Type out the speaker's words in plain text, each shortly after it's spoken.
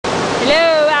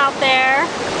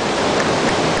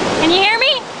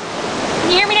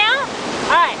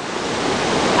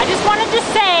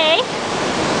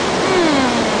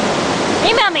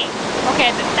Email me.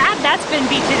 Okay, that's been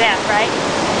beat to death, right?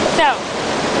 So,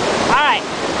 alright,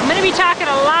 I'm going to be talking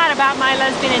a lot about my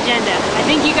lesbian agenda. I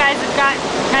think you guys have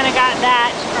kind of got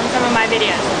that from some of my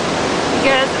videos.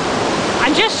 Because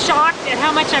I'm just shocked at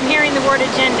how much I'm hearing the word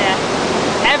agenda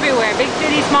everywhere. Big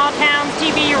cities, small towns,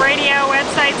 TV, radio,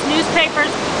 websites,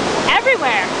 newspapers,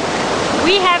 everywhere.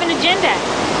 We have an agenda.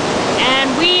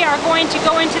 And we are going to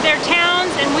go into their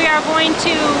towns and we are going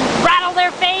to rattle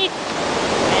their faith.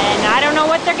 And I don't know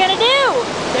what they're going to do.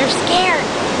 They're scared.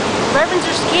 Reverends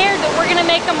are scared that we're going to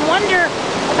make them wonder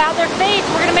about their faith.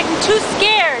 We're going to make them too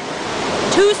scared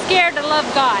to love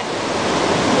God.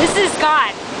 This is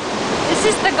God. This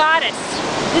is the goddess.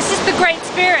 This is the Great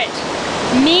Spirit.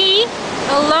 Me,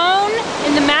 alone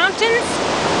in the mountains,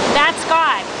 that's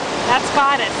God. That's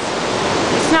goddess.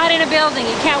 It's not in a building.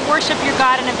 You can't worship your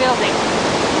God in a building.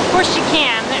 Of course you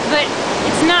can, but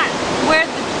it's not where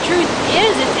the truth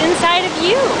is. It's inside of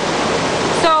you.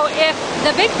 So if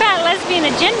the big fat lesbian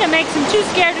agenda makes them too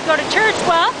scared to go to church,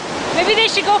 well, maybe they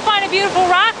should go find a beautiful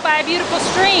rock by a beautiful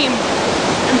stream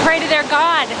and pray to their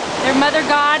God, their mother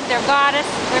God, their goddess,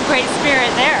 their Great Spirit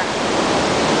there.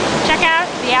 Check out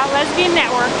the Out Lesbian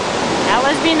Network,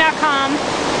 outlesbian.com,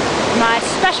 my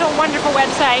special wonderful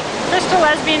website,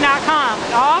 crystallesbian.com.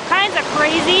 All kinds of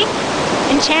crazy,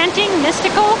 enchanting,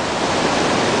 mystical,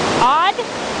 odd,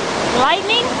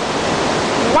 enlightening,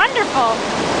 wonderful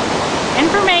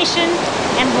information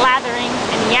and blathering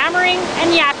and yammering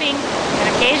and yapping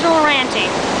and occasional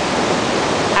ranting.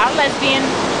 Out Lesbian.